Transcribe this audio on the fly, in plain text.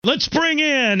Let's bring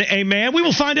in a man. We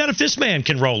will find out if this man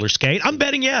can roller skate. I'm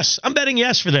betting yes. I'm betting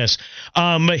yes for this.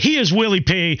 He is Willie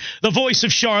P., the voice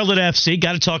of Charlotte FC.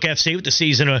 Got to talk FC with the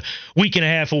season a week and a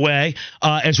half away,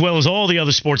 as well as all the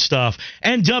other sports stuff.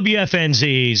 And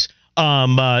WFNZ's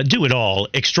do it all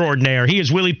extraordinaire. He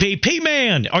is Willie P.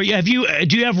 P-Man,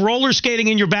 do you have roller skating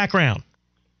in your background?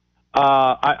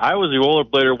 I was a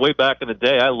rollerblader way back in the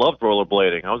day. I loved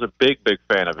rollerblading. I was a big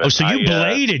fan of it. Oh, so you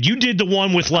bladed. You did the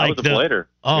one with like I was a blader.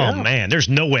 Oh, yeah. Man, there's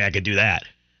no way I could do that.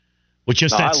 With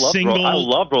just that single. I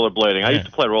love rollerblading. Yeah. I used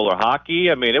to play roller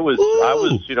hockey. I mean, it was. Ooh. I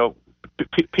was,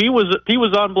 P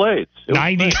was on blades.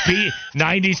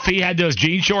 90s P had those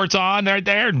jean shorts on right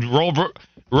there and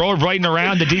rollerblading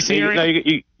around the DC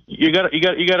area. You got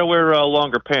to wear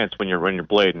longer pants when you're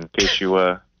blading in case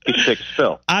you take a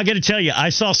spill. I got to tell you, I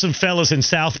saw some fellas in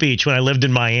South Beach when I lived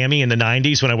in Miami in the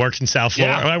 90s when I worked in South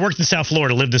Florida. Yeah. I worked in South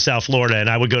Florida, lived in South Florida, and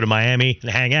I would go to Miami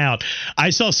and hang out. I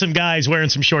saw some guys wearing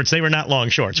some shorts. They were not long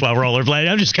shorts while rollerblading.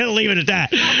 I'm just going to leave it at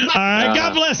that. All right.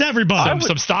 God bless everybody.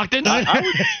 Some Stockton? I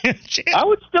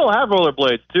would still have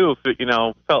rollerblades, too, if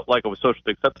it, felt like it was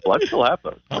socially acceptable. I'd still have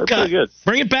those. They're pretty good.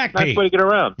 Bring it back, Nice P. way to get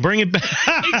around. Bring it back.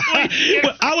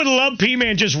 I would love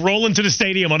P-Man just rolling to the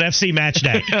stadium on FC match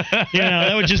day.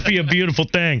 That would just be a beautiful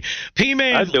thing.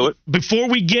 P-Man, I'd do it. Before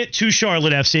we get to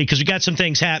Charlotte FC, because we got some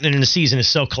things happening and the season is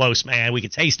so close, man. We can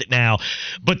taste it now.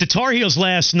 But the Tar Heels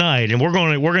last night, and we're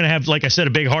going to have, like I said, a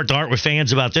big heart-to-heart with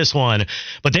fans about this one,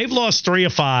 but they've lost 3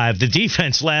 of 5. The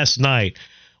defense last night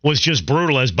was just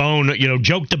brutal, as Bone,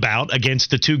 joked about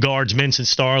against the 2 guards, Mintz and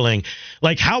Starling.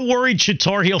 Like, how worried should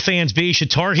Tar Heel fans be?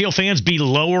 Should Tar Heel fans be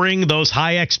lowering those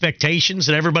high expectations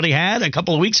that everybody had a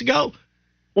couple of weeks ago?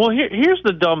 Well, here's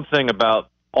the dumb thing about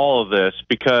all of this,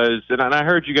 because, and I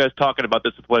heard you guys talking about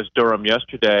this with West Durham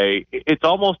yesterday, it's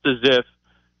almost as if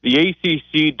the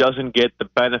ACC doesn't get the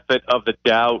benefit of the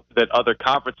doubt that other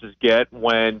conferences get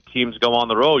when teams go on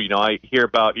the road. I hear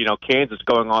about, Kansas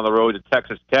going on the road to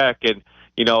Texas Tech, and,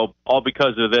 all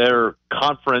because of their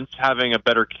conference having a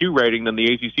better Q rating than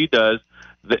the ACC does.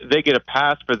 They get a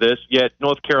pass for this, yet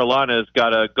North Carolina's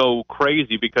got to go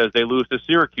crazy because they lose to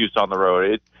Syracuse on the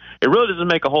road. It really doesn't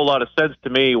make a whole lot of sense to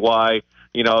me why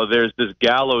there's this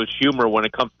gallows humor when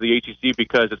it comes to the ACC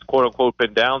because it's quote-unquote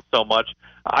been down so much.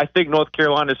 I think North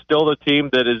Carolina is still the team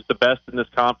that is the best in this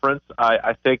conference.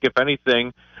 I think, if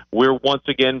anything, we're once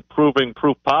again proof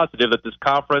positive that this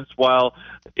conference, while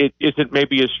it isn't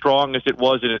maybe as strong as it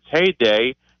was in its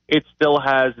heyday, it still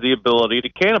has the ability to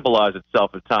cannibalize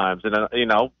itself at times. And,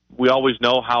 we always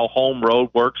know how home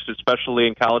road works, especially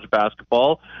in college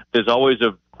basketball. There's always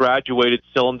a graduated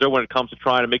cylinder when it comes to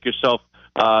trying to make yourself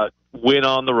win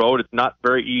on the road. It's not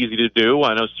very easy to do.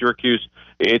 I know Syracuse,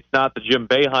 it's not the Jim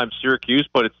Boeheim Syracuse,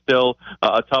 but it's still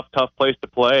a tough place to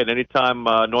play. And anytime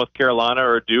North Carolina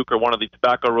or Duke or one of the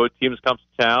Tobacco Road teams comes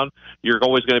to town, you're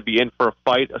always going to be in for a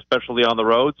fight, especially on the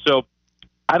road. So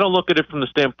I don't look at it from the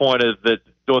standpoint of that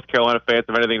North Carolina fans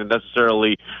have anything to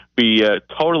necessarily be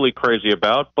totally crazy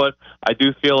about, but I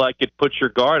do feel like it puts your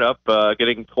guard up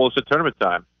getting close to tournament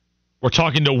time. We're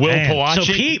talking to Will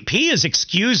Palaszczuk. So P is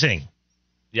excusing.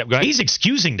 Yep, go ahead. He's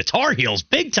excusing the Tar Heels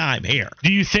big time here.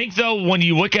 Do you think, though, when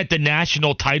you look at the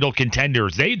national title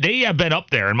contenders, they have been up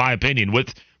there, in my opinion,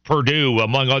 with Purdue,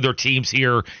 among other teams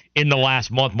here in the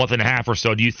last month and a half or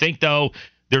so. Do you think, though,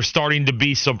 there's starting to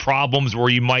be some problems where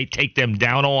you might take them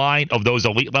down a line of those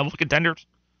elite level contenders?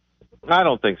 I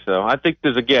don't think so. I think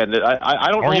there's, again,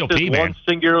 I don't know if there's one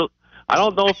singular. I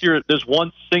don't know if there's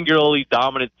one singularly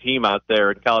dominant team out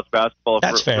there in college basketball.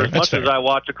 That's fair. As much as I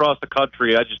watch across the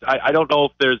country, I don't know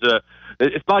if there's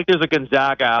it's not like there's a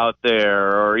Gonzaga out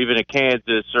there or even a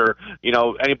Kansas or,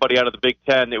 anybody out of the Big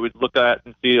Ten that would look at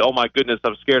and see, oh my goodness,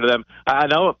 I'm scared of them. I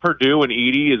know Purdue and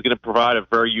Edey is going to provide a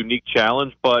very unique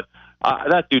challenge, but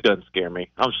that dude doesn't scare me.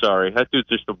 I'm sorry. That dude's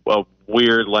just a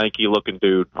weird, lanky-looking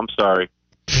dude. I'm sorry.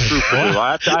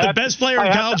 The best player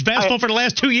in college basketball for the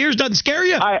last 2 years doesn't scare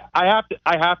you? I have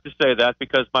to say that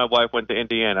because my wife went to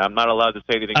Indiana. I'm not allowed to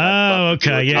say anything. Oh,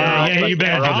 okay. Yeah, you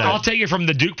better. I'll take it from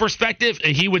the Duke perspective.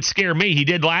 He would scare me. He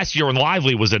did last year when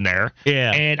Lively was in there.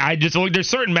 Yeah. And I just look, there's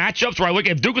certain matchups where I look,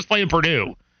 if Duke was playing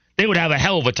Purdue, they would have a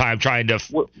hell of a time trying to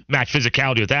match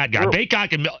physicality with that guy.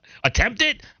 Baycott can attempt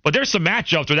it, but there's some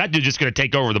matchups where that dude's just going to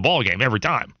take over the ball game every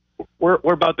time. We're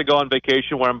about to go on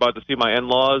vacation where I'm about to see my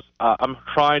in-laws. I'm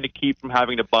trying to keep from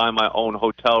having to buy my own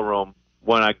hotel room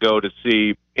when I go to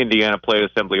see Indiana play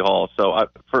at Assembly Hall. So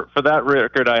for that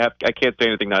record, I can't say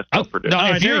anything nice about Purdue. No,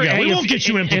 All right, there you go. We won't get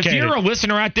you implicated. If you're a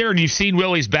listener out there and you've seen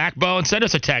Willie's backbone, send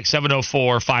us a text,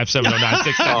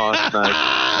 704-570-96. Oh, that's nice.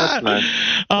 That's nice.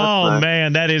 Oh,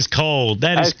 man, that is cold.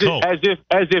 That is cold. As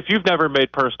if you've never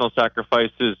made personal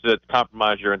sacrifices that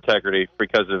compromise your integrity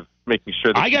because of making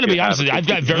sure that I got to be honest with you. I've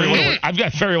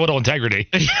got very little integrity.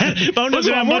 Bone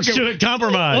doesn't have much to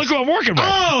compromise. Look who I'm working with.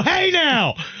 Oh, hey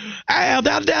now. How'd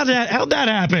that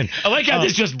happen? I like how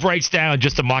this just breaks down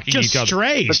just to mocking each other.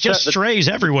 Strays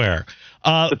everywhere.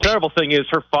 The terrible thing is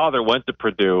her father went to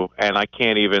Purdue, and I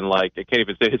can't even say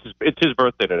it's his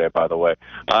birthday today, by the way.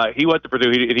 He went to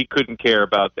Purdue. He couldn't care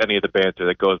about any of the banter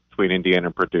that goes between Indiana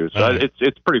and Purdue. So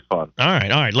it's pretty fun. All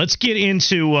right. Let's get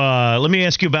into. Let me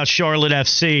ask you about Charlotte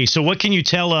FC. So what can you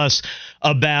tell us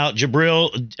about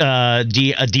Jabril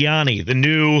Diani, the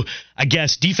new, I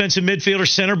guess, defensive midfielder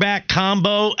center back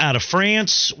combo out of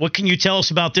France? What can you tell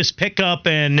us about this pickup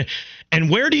and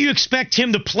where do you expect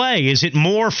him to play? Is it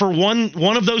more for one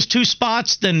of those two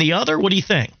spots than the other? What do you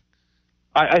think?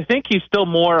 I think he's still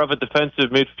more of a defensive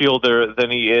midfielder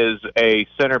than he is a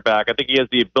center back. I think he has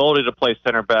the ability to play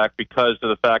center back because of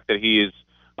the fact that he's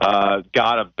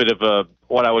got a bit of a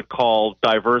what I would call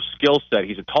diverse skill set.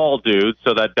 He's a tall dude,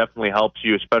 so that definitely helps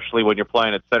you, especially when you're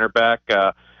playing at center back.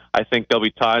 I think there'll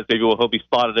be times maybe he'll be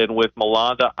slotted in with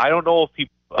Malanda. I don't know if he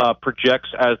projects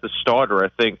as the starter. I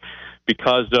think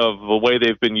because of the way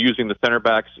they've been using the center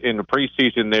backs in the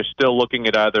preseason, they're still looking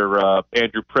at either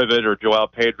Andrew Privet or Joao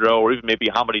Pedro or even maybe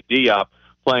Hamady Diop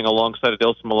playing alongside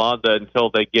Adilson Malanda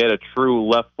until they get a true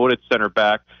left-footed center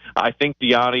back. I think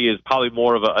Diani is probably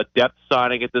more of a depth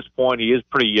signing at this point. He is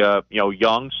pretty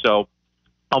young, so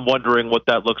I'm wondering what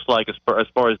that looks like as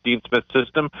far as Dean Smith's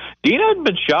system. Dean hadn't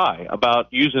been shy about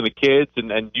using the kids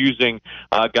and using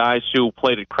guys who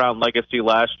played at Crown Legacy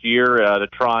last year to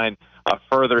try and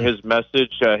further his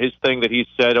message. His thing that he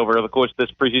said over the course of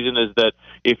this preseason is that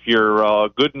if you're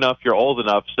good enough, you're old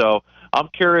enough. So I'm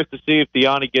curious to see if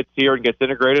Diani gets here and gets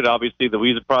integrated. Obviously, the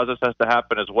visa process has to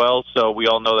happen as well, so we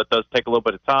all know that does take a little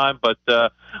bit of time. But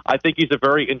I think he's a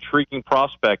very intriguing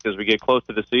prospect as we get close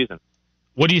to the season.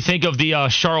 What do you think of the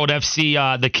Charlotte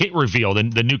FC, the kit reveal,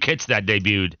 the new kits that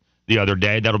debuted the other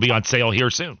day? That'll be on sale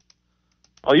here soon.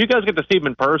 Well, you guys get to see him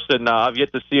in person. I've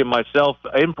yet to see him myself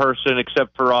in person,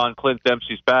 except for on Clint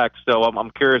Dempsey's back. So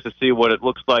I'm curious to see what it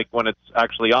looks like when it's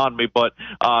actually on me. But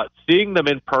seeing them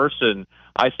in person,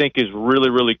 I think, is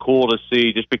really, really cool to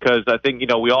see. Just because I think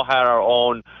we all had our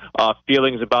own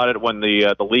feelings about it when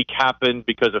the leak happened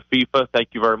because of FIFA. Thank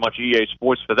you very much, EA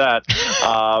Sports, for that.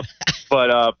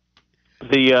 But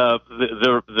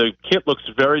the kit looks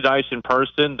very nice in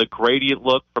person. The gradient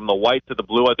look from the white to the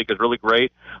blue, I think, is really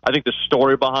great. I think the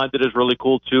story behind it is really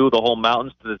cool too. The whole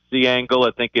mountains to the sea angle. I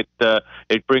think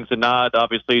it brings a nod,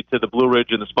 obviously, to the Blue Ridge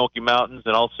and the Smoky Mountains,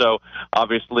 and also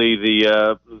obviously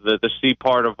the sea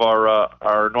part of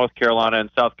our North Carolina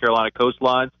and South Carolina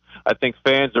coastlines. I think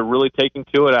fans are really taking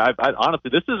to it. I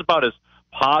honestly, this is about as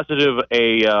positive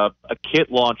a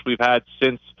kit launch we've had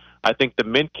since, I think, the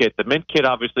Mint kit. The Mint kit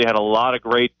obviously had a lot of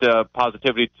great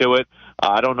positivity to it.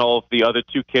 I don't know if the other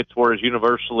two kits were as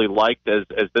universally liked as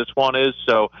this one is.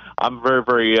 So I'm very,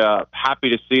 very happy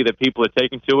to see that people are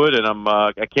taking to it, and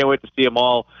I can't wait to see them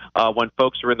all when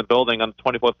folks are in the building on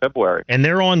the 24th of February. And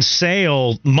they're on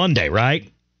sale Monday,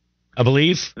 right? I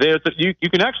believe. You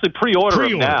can actually pre-order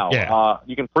them now. Yeah.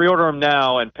 You can pre-order them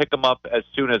now and pick them up as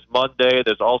soon as Monday.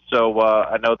 There's also,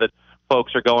 I know that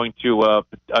folks are going to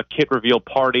a kit reveal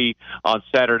party on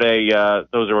Saturday.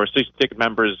 Those are our season ticket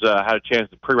members had a chance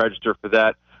to pre-register for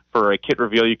that. For a kit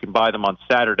reveal, you can buy them on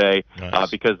Saturday.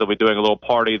 Nice. Because they'll be doing a little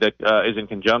party that is in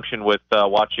conjunction with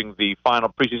watching the final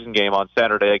preseason game on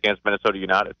Saturday against Minnesota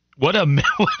United. What a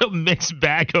mixed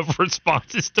bag of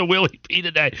responses to Willie P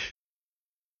today.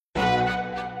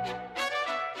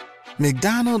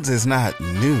 McDonald's is not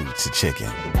new to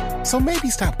chicken. So maybe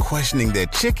stop questioning their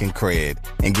chicken cred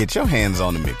and get your hands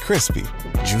on the McCrispy.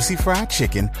 Juicy fried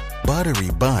chicken, buttery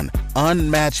bun,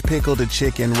 unmatched pickle to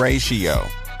chicken ratio.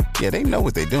 Yeah, they know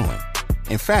what they're doing.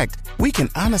 In fact, we can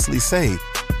honestly say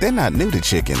they're not new to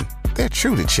chicken. They're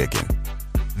true to chicken.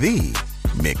 The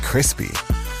McCrispy.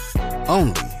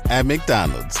 Only at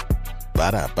McDonald's.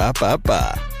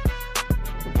 Ba-da-ba-ba-ba.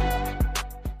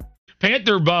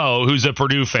 Panther Bo, who's a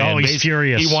Purdue fan, he's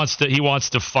furious. He wants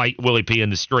to fight Willie P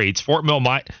in the streets. Fort Mill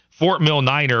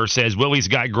Niner says Willie's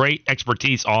got great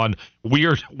expertise on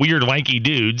weird lanky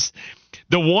dudes.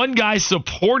 The one guy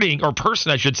supporting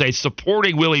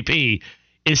Willie P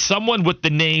is someone with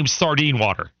the name Sardine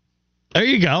Water. There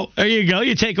you go.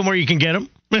 You take him where you can get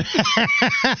him.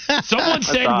 Someone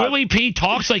said Willie P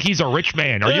talks like he's a rich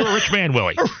man. Are you a rich man,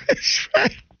 Willie?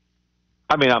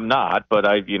 I mean, I'm not, but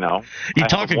you I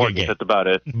talk a good game. That's about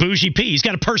it. Bougie P. He's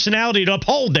got a personality to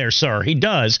uphold there, sir. He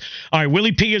does. All right,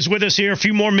 Willie P. is with us here. A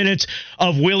few more minutes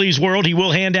of Willie's World. He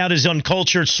will hand out his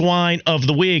Uncultured Swine of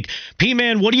the Week.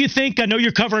 P-Man, what do you think? I know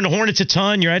you're covering the Hornets a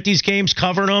ton. You're at these games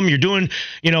covering them. You're doing,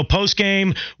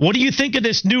 post-game. What do you think of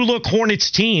this new-look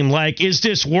Hornets team? Like, is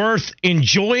this worth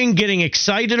enjoying, getting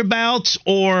excited about,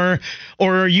 or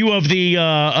are you of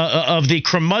the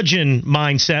curmudgeon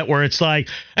mindset where it's like,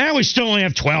 we still only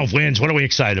have 12 wins. What are we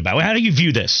excited about? How do you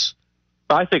view this?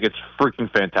 I think it's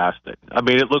freaking fantastic. I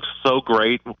mean, it looks so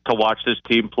great to watch this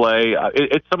team play.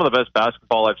 It's some of the best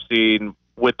basketball I've seen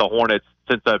with the Hornets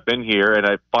since I've been here, and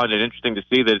I find it interesting to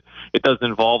see that it doesn't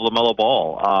involve LaMelo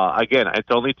Ball. Again, it's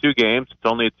only 2 games. It's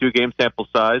only a 2-game sample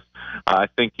size. I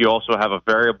think you also have a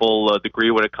variable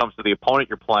degree when it comes to the opponent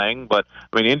you're playing. But,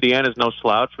 I mean, Indiana's no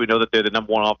slouch. We know that they're the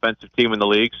number 1 offensive team in the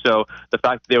league. So the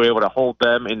fact that they were able to hold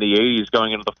them in the 80s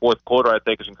going into the fourth quarter, I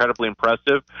think, is incredibly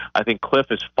impressive. I think Cliff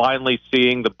is finally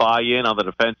seeing the buy-in on the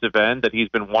defensive end that he's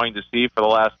been wanting to see for the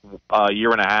last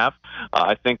year and a half.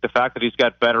 I think the fact that he's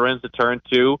got veterans to turn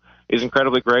to is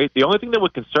incredibly great. The only thing that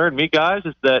would concern me, guys,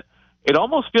 is that it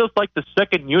almost feels like the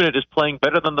second unit is playing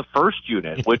better than the first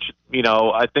unit, which,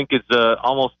 I think is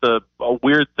almost a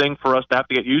weird thing for us to have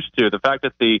to get used to. The fact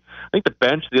that I think the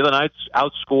bench the other night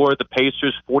outscored the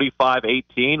Pacers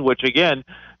 45-18, which, again,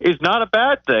 is not a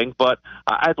bad thing, but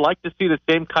I'd like to see the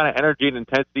same kind of energy and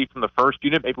intensity from the first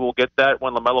unit. Maybe we'll get that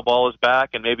when LaMelo Ball is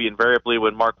back, and maybe invariably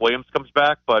when Mark Williams comes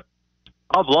back, but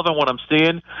I'm loving what I'm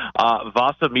seeing.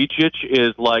 Vasa Micic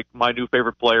is like my new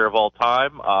favorite player of all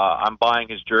time. I'm buying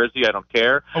his jersey. I don't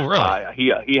care. Oh, really?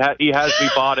 He has me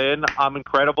bought in. I'm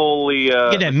incredibly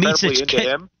into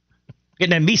him.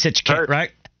 Getting that Micic kit,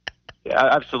 right? Yeah,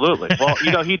 absolutely. Well,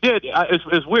 he did.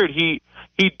 It's weird. He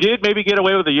did maybe get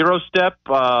away with a Euro step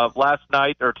last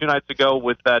night or 2 nights ago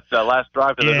with that last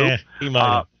drive to the hoop. He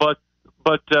might.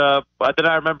 But then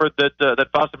I remembered that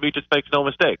Vasa Micic makes no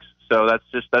mistakes. So that's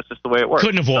just the way it works.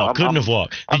 Couldn't have walked. Couldn't have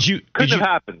walked. Couldn't have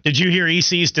happened. Did you hear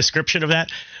EC's description of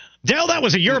that? Dale, that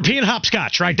was a European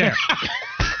hopscotch right there.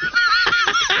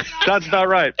 That's not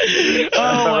right.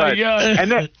 My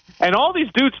God. And all these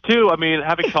dudes too. I mean,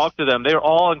 having talked to them, they're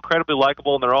all incredibly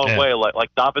likable in their own way.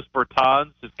 Like Davis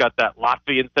Bertans has got that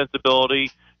Latvian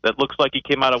sensibility that looks like he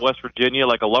came out of West Virginia,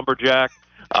 like a lumberjack.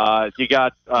 You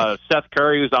got Seth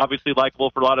Curry, who's obviously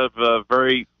likable for a lot of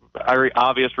very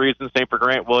obvious reasons. Same for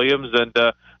Grant Williams and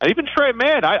even Trey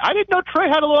Mann. I didn't know Trey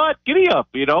had a lot giddy up,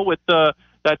 with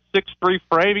that 6'3"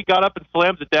 frame. He got up and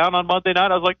slams it down on Monday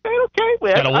night. I was like, hey, okay.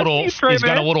 He's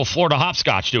got a little Florida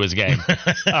hopscotch to his game.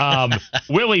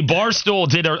 Willie, Barstool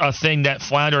did a thing that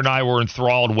Flounder and I were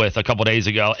enthralled with a couple days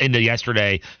ago into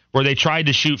yesterday, where they tried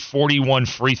to shoot 41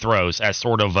 free throws as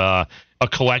sort of a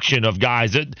collection of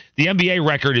guys. The NBA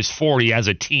record is 40 as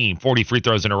a team, 40 free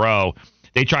throws in a row.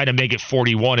 They tried to make it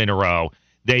 41 in a row.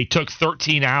 They took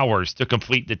 13 hours to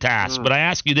complete the task. But I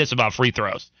ask you this about free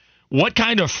throws. What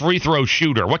kind of free throw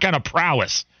shooter, what kind of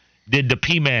prowess did the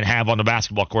P-Man have on the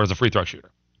basketball court as a free throw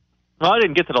shooter? Well, I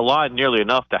didn't get to the line nearly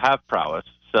enough to have prowess.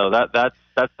 So that's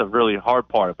the really hard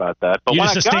part about that. But when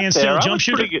I got there, I was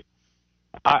pretty good.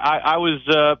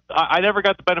 I never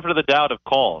got the benefit of the doubt of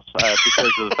calls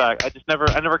because of the fact I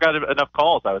never got enough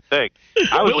calls. I would think.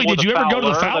 Willie, did you ever go to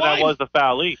the foul line? I was the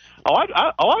foulee.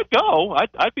 I'd go.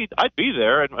 I'd be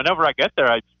there, and whenever I get there,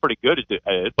 I'm pretty good at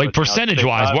it. Like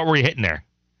percentage-wise, what were you hitting there?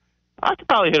 I could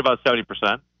probably hit about 70%.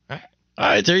 All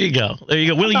right, there you go.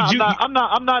 Willie, I'm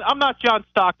not John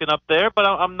Stockton up there, but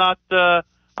I'm not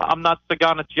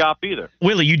Sagana Diop either.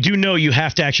 Willie, you do know you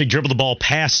have to actually dribble the ball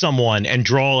past someone and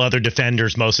draw other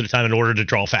defenders most of the time in order to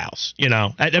draw fouls.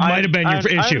 That might have been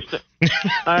your issue.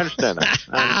 I understand that.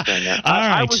 All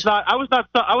right. I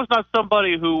was not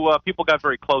somebody who people got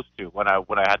very close to when I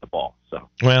had the ball. So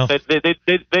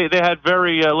they had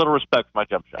very little respect for my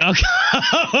jump shot.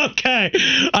 Okay.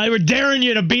 I were daring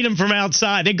you to beat him from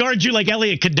outside. They guard you like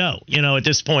Elliot Cadeau. At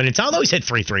this point, although he's hit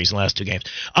free threes in the last 2 games.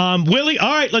 Willie,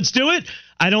 all right, let's do it.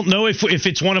 I don't know if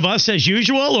it's one of us as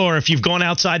usual or if you've gone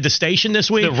outside the station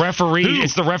this week.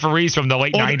 It's the referees from the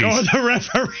late 90s. Or the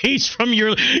referees from your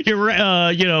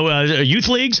youth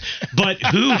leagues. But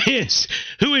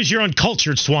who is your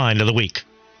uncultured swine of the week?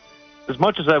 As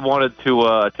much as I wanted to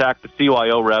attack the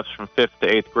CYO refs from 5th to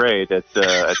 8th grade at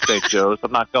St. Joe's,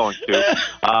 I'm not going to.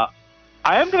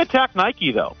 I am going to attack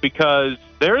Nike, though, because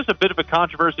there is a bit of a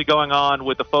controversy going on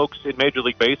with the folks in Major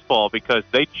League Baseball because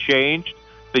they changed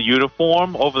the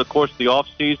uniform over the course of the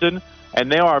offseason,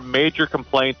 and there are major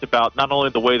complaints about not only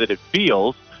the way that it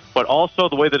feels, but also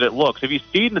the way that it looks. Have you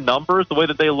seen the numbers, the way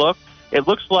that they look? It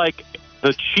looks like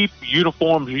the cheap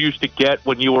uniforms you used to get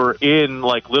when you were in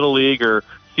like Little League or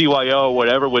CYO or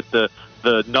whatever, with the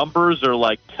numbers are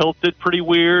like tilted pretty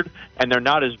weird, and they're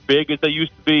not as big as they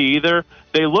used to be either.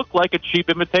 They look like a cheap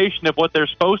imitation of what they're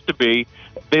supposed to be.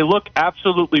 They look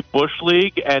absolutely Bush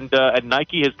League, and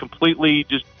Nike has completely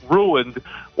just ruined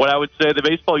what I would say the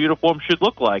baseball uniform should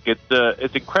look like.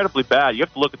 It's incredibly bad. You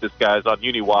have to look at this, guys, on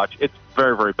UniWatch. It's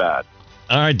very, very bad.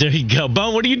 All right, there you go.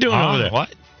 Bone, what are you doing over there?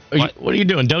 What? What are you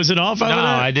doing? Dozing off over there? No,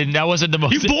 I didn't. That wasn't the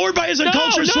most. You bored by his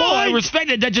uncultured swine? I respect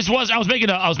it. That just was. I was making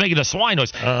a swine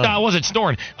noise. No, I wasn't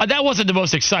snoring. That wasn't the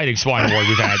most exciting swine award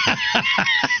we've had.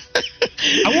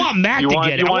 I want Mac to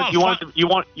get it. You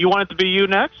want it to be you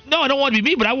next? No, I don't want it to be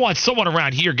me, but I want someone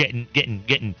around here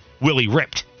getting Willie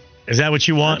ripped. Is that what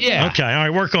you want? Yeah. Okay. All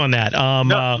right. Work on that.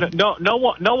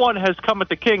 No one has come at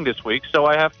the King this week, so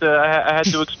I had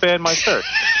to expand my search.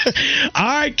 All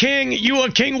right, King. You are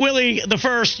King Willie the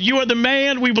First. You are the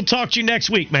man. We will talk to you next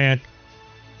week, man.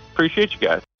 Appreciate you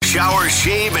guys. Shower,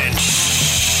 shave, and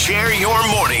share your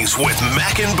mornings with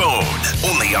Mac and Bone.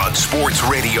 Only on Sports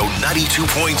Radio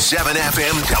 92.7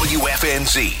 FM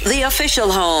WFNZ. The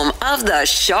official home of the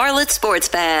Charlotte Sports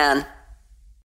Fan.